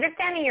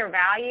 Understanding your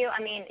value,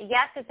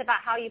 yes, it's about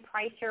how you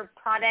price your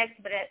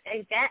product, but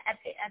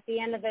at the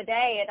end of the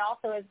day, it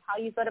also is how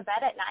you go to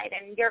bed at night.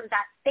 And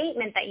that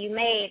statement that you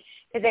made,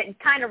 because it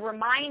kind of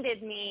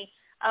reminded me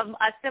of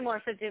a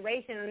similar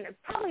situation,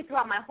 probably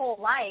throughout my whole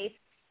life,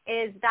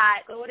 is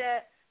that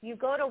you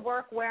go to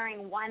work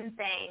wearing one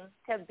thing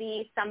to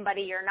be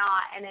somebody you're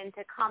not, and then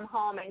to come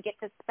home and get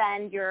to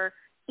spend your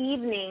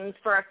evenings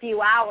for a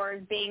few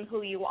hours being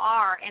who you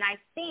are. And I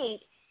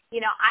think,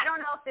 I don't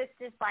know if this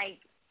just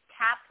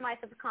tapped my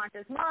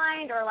subconscious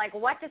mind or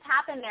what just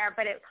happened there,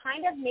 but it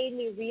kind of made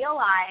me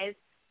realize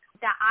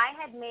that I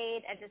had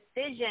made a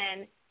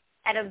decision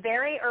at a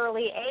very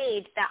early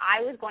age that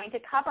I was going to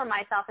cover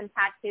myself in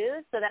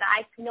tattoos so that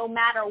no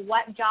matter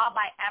what job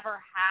I ever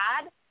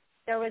had,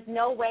 there was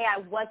no way I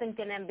wasn't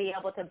going to be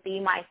able to be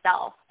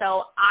myself.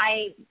 So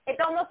it's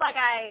almost like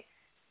I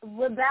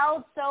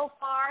rebelled so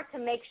far to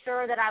make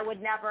sure that I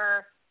would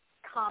never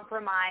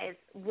compromise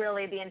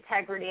really the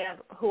integrity of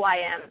who I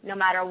am, no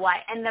matter what.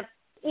 And the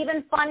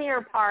even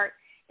funnier part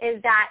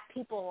is that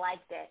people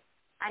liked it.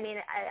 I mean,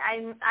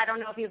 I don't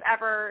know if you've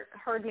ever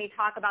heard me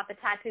talk about the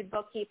Tattooed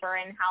Bookkeeper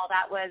and how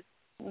that was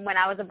when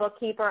I was a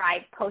bookkeeper.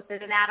 I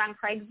posted an ad on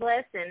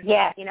Craigslist and,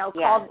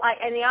 called,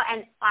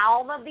 and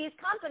all of these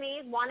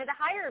companies wanted to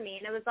hire me.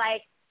 And it was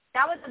like,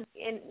 that was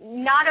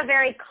not a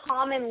very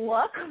common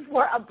look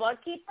for a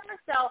bookkeeper.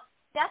 So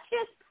that's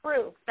just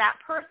proof that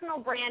personal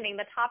branding,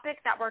 the topic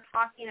that we're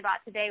talking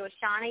about today with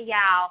Shauna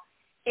Yao,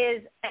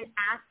 is an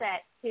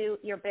asset to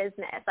your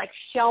business, like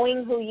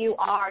showing who you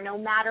are no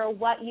matter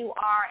what you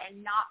are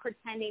and not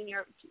pretending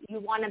you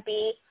want to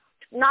be,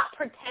 not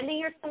pretending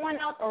you're someone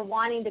else or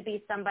wanting to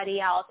be somebody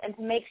else, and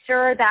to make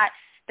sure that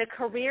the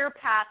career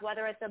path,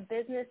 whether it's a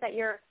business that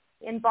you're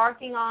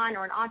embarking on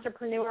or an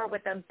entrepreneur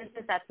with a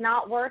business that's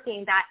not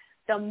working, that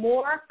the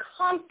more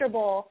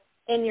comfortable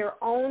in your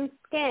own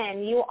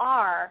skin you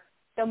are,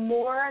 the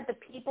more the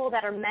people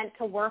that are meant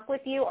to work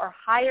with you or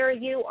hire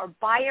you or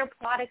buy your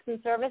products and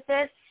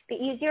services, the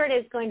easier it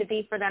is going to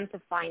be for them to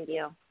find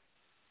you.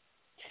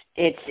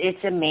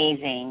 It's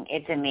amazing.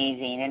 It's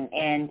amazing.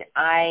 And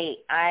I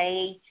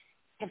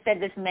have said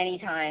this many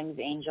times,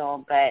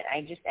 Angel, but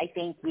I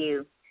thank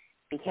you,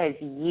 because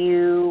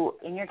you,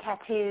 in your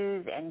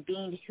tattoos and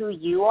being who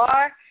you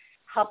are,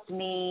 helped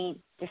me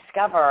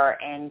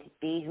discover and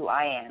be who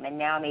I am. And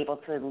now I'm able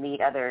to lead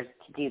others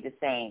to do the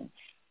same.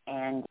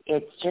 And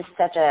it's just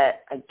such a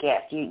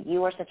gift.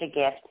 You are such a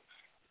gift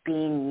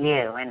being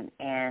you,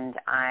 and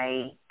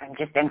I'm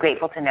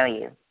grateful to know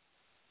you.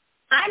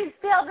 I'm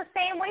still the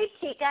same way,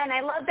 Chica, and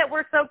I love that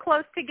we're so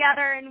close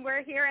together and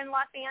we're here in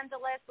Los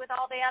Angeles with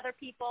all the other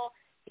people,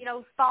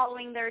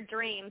 following their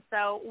dreams.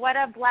 So what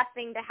a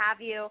blessing to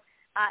have you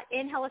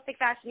in Holistic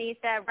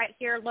Fashionista right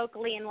here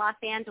locally in Los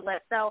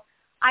Angeles. So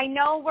I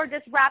know we're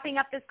just wrapping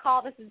up this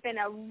call. This has been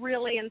a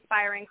really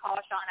inspiring call,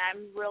 Shauna.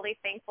 I'm really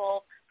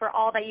thankful for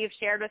all that you've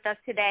shared with us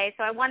today.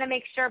 So I want to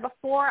make sure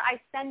before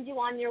I send you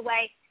on your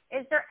way,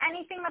 is there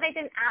anything that I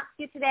didn't ask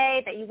you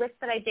today that you wish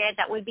that I did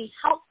that would be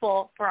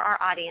helpful for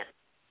our audience?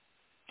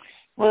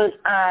 Well,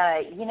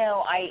 I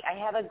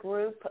have a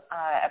group,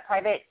 a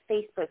private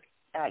Facebook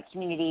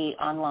community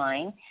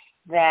online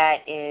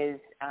that is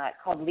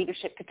called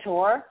Leadership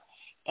Couture.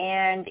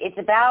 And it's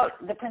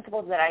about the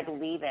principles that I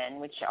believe in,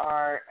 which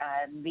are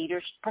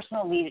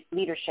personal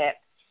leadership,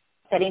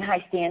 setting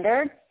high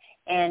standards,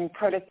 and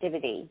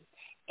productivity.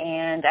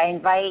 And I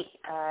invite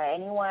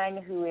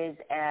anyone who is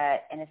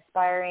an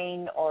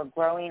aspiring or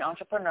growing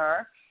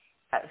entrepreneur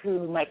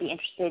who might be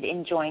interested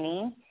in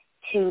joining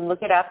to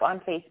look it up on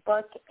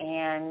Facebook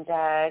and,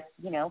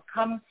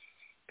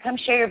 come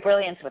share your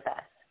brilliance with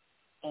us.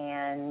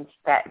 And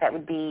that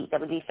would be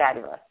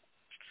fabulous.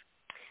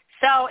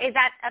 So is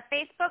that a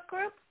Facebook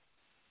group?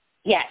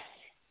 Yes.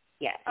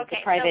 Okay. It's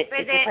a private.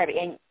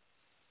 And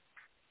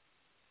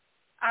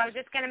I was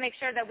just going to make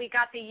sure that we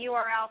got the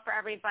URL for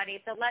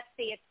everybody. So let's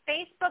see. It's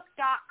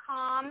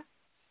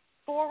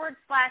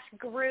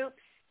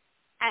facebook.com/groups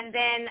and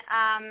then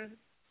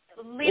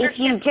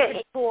Leadership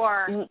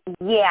Couture.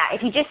 Yeah,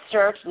 if you just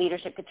search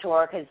Leadership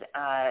Couture, because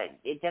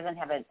it doesn't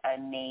have a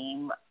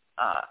name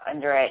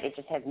under it. It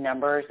just has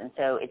numbers, and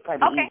so it's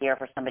probably easier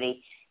for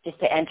somebody just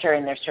to enter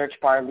in their search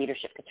bar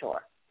Leadership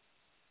Couture.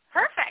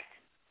 Perfect.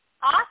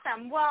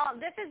 Awesome. Well,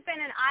 this has been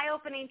an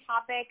eye-opening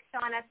topic,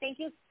 Shauna. Thank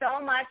you so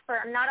much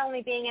for not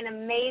only being an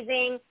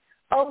amazing,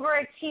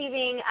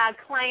 overachieving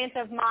client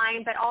of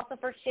mine, but also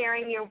for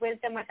sharing your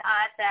wisdom with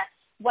us. That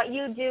what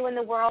you do in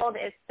the world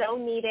is so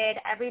needed.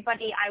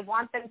 Everybody, I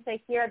want them to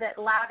hear that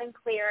loud and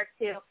clear,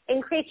 to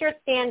increase your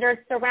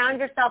standards, surround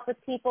yourself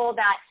with people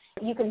that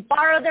you can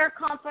borrow their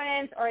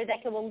confidence or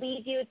that will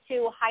lead you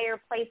to higher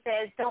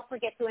places. Don't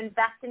forget to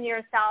invest in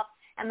yourself.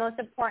 And most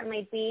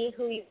importantly, be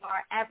who you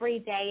are every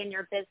day in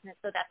your business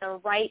so that the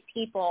right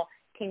people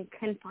can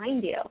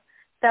find you.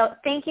 So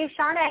thank you,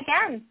 Shauna,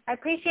 again. I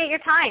appreciate your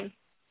time.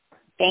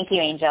 Thank you,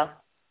 Angel.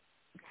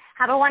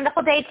 Have a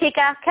wonderful day,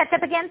 Chica. Catch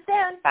up again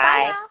soon. Bye.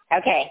 Bye now.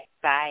 Okay.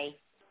 Bye.